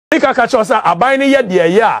Medical catchosa abaini ye de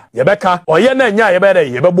ya yebeka oye na nya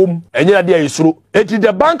yebere yebebom enye de isuru eti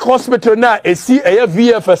the bank hospital na esi eye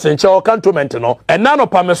VFS enche cantonment no ena no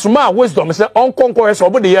pamesoma wisdom se onkonko he so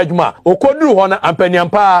obo de ya adwuma okoduru ho na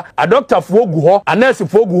ampaniampa a doctor fo gu ho a nurse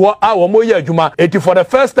fo gu ho a wo mo ye adwuma eti for the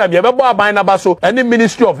first time yebebo aban na ba so any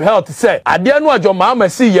Ministry of Health say ade no adwoma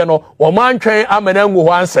amasi ye no wo man twen amana ngu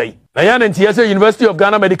ho ansai na ya nti yese University of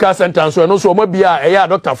Ghana Medical Center so no so mobia eya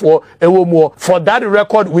doctor for ewo for that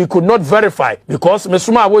record we could not verify because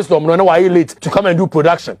mesuma wisdom no why late to come and do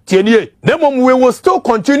production tienie nemom we will still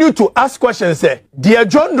continue to ask questions say dear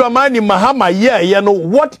John Dramani Mahama you know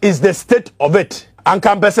what is the state of it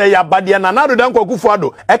ankampese ya badia na nado dan Akufo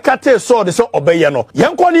Addo ekate so de so obeye no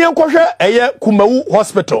yenko ne yenkohwe eye Kumawu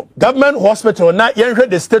Hospital government hospital na yenhwe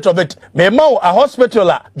the state of it mema a hospital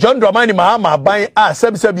a John Dramani Mahama aban a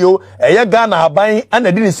sebisebio eye Ghana aban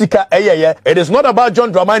anadi ne sika eye it is not about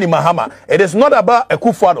John Dramani Mahama, it is not about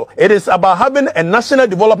Akufo Addo, it is about having a national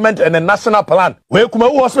development and a national plan. We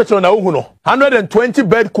Kumawu Hospital na uhu no 120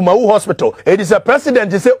 bed Kumawu Hospital, it is a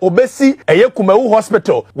president say obesi eye Kumawu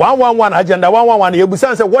Hospital 111 agenda 111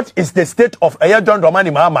 yebusan say what is the state of eye John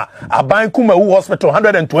Dramani Mahama aban Kumawu Hospital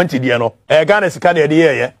 120 die no Ghana sika na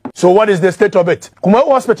ye so what is the state of it Kumawu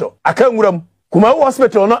Hospital akanwuram Kumawu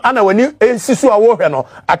Hospital no ana wani sisu awohwe no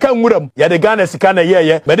akanwuram ya de Ghana sika na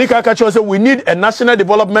ye medical catcher say we need a national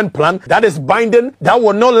development plan that is binding that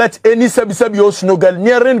will not let any sebisebio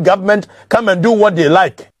snugglerian government come and do what they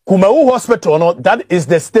like. Kumawu Hospital no that is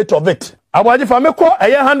the state of it. Awaji fameko a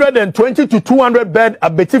 120 to 200 bed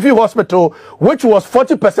at Betifi Hospital, which was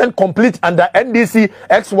 40% complete under NDC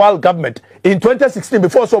ex-Wal government in 2016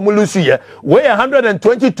 before Somulusu year, where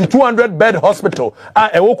 120 to 200 bed hospital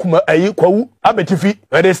at Kwawu Abetifi,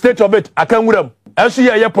 where the state of it akanwuram. Asu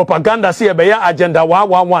ye propaganda see be ya agenda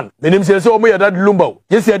 111. Menim say so mo ya that lumba.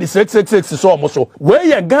 Yes ye the 666 so mo so. Where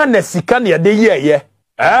ye Ghana sika na de ye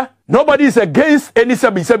nobody is against any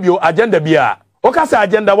sebisebio agenda bia. Okasa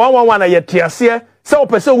agenda 111 ye tiase se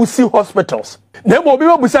opese wo si hospitals na mo bi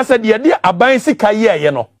busa se de de aban sika ye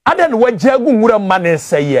no adan wajagu ngura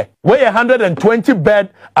maneseye we 120 bed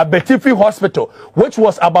Abetifi Hospital which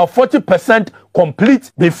was about 40%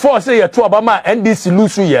 complete before say ye to abama NDC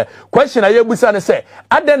lusu ye question aye busa ne se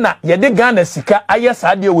adan na ye de Ghana sika aye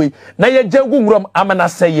saade we na ye jagu ngura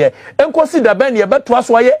amanaseye enkosi da ben ye beto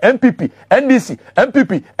aso aye MPP NDC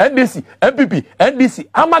MPP NDC MPP NDC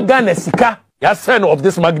ama Ghana sika ya sign of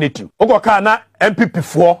this magnitude. Ogoka na MPP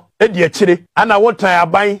 4 edi akire ana wotan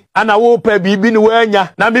aban ana wo pa bibi ni wanya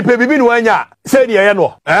na me pa bibi ni wanya se de ye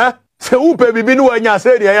no se wo pa bibi ni wanya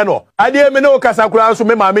se de ye no ade me no kasa kura so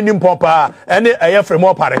me ma me nim pompa ene eye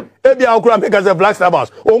fremo pare e bia okura me kasa Black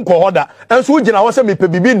Sabbath onko hoda enso ugina wo se me pa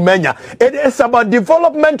bibi ni manya it is about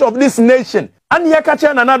development of this nation and ye ka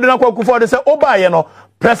che na na do na Akufo Addo se oba ye no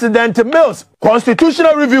President Mills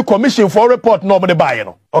Constitutional Review Commission for report nobody buy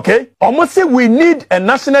no okay almost say we need a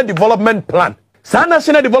national development plan. Sa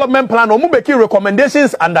national development plan omo make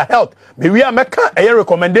recommendations under health me we ameka aye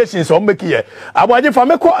recommendations omo make here abaje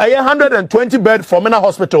fameko aye 120 bed Fomena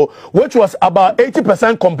Hospital which was about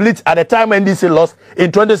 80% complete at the time NDC lost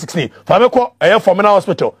in 2016 fameko aye Fomena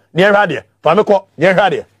Hospital near radio fameko near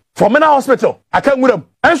radio Fomena Hospital akanwuram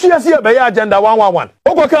enso yesi be agenda 111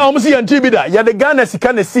 okoka omusi yanti bi da ya de Ghana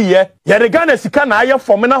sika na si ye ya de Ghana sika na aye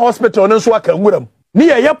Fomena Hospital no so akanwuram ni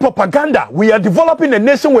ye propaganda. We are developing a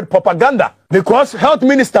nation with propaganda because health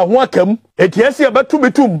minister who akam etiesi abetu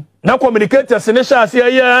betum na communicators ne sha ase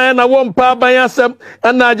ya na wompa bayasem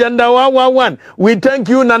na agenda 111. We thank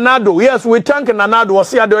you Nanado. Yes, we thank Nanado.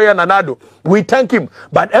 Osi adoya Nanado. We thank him,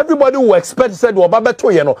 but everybody who expect said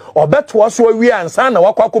obabeto ye no obeto aso awie ansa na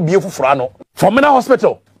wakwa bie fufura no Fomena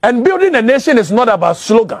Hospital. And building a nation is not about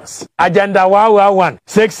slogans. Agenda 111,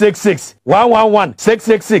 666, 111,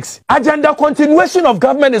 666. Agenda continuation of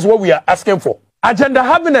government is what we are asking for. Agenda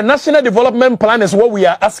having a national development plan is what we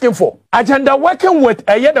are asking for. Agenda working with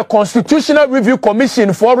the Constitutional Review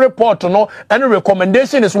Commission for report and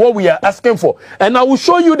recommendation is what we are asking for. And I will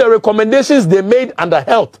show you the recommendations they made under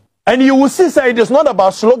health. And you will see that it is not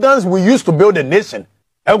about slogans we use to build a nation.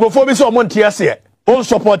 On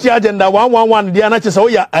support agenda 111 dia na chese o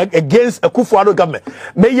ya against Akufo Addo government.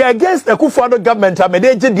 Me ya against Akufo Addo government a me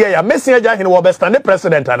dey dia ya message ahene wo be stand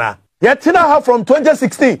president ana. Yet now from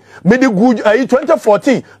 2016, me the good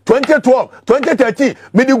 2014, 2012, 2013,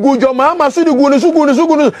 me the good your mama so the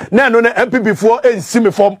good na no na MPP 4 ensi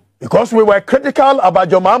me form because we were critical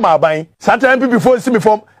about your mama aban. Santa MPP 4 ensi me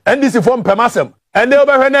form NDC form pemasem. And they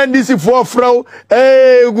over NDC for fro.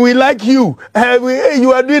 Hey, we like you.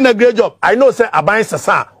 You are doing a great job. I know, say, Abai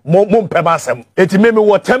Sasa, mum pebasem. It made me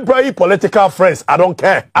what temporary political friends. I don't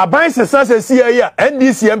care. Abai Sasa says, see here,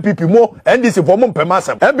 NDC MPP more, NDC for mum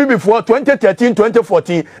pemasem. MPP for 2013,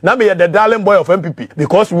 2014. Now me the darling boy of MPP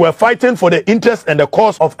because we were fighting for the interest and the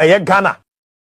cause of Ghana.